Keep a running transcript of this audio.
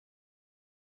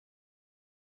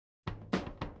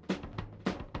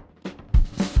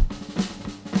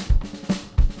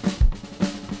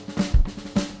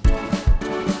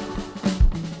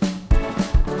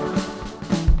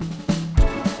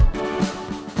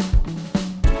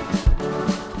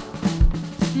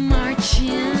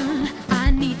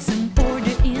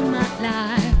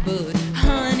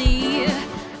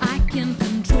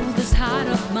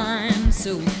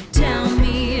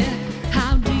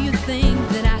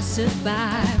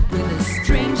survive with a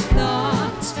strange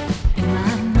thought in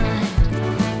my mind.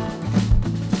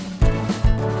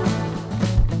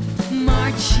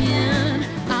 Marching,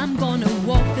 I'm gonna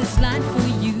walk this line for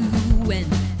you, and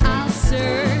I'll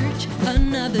search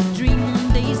another dream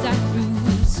on days I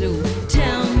cruise. So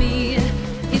tell me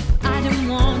if I don't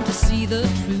want to see the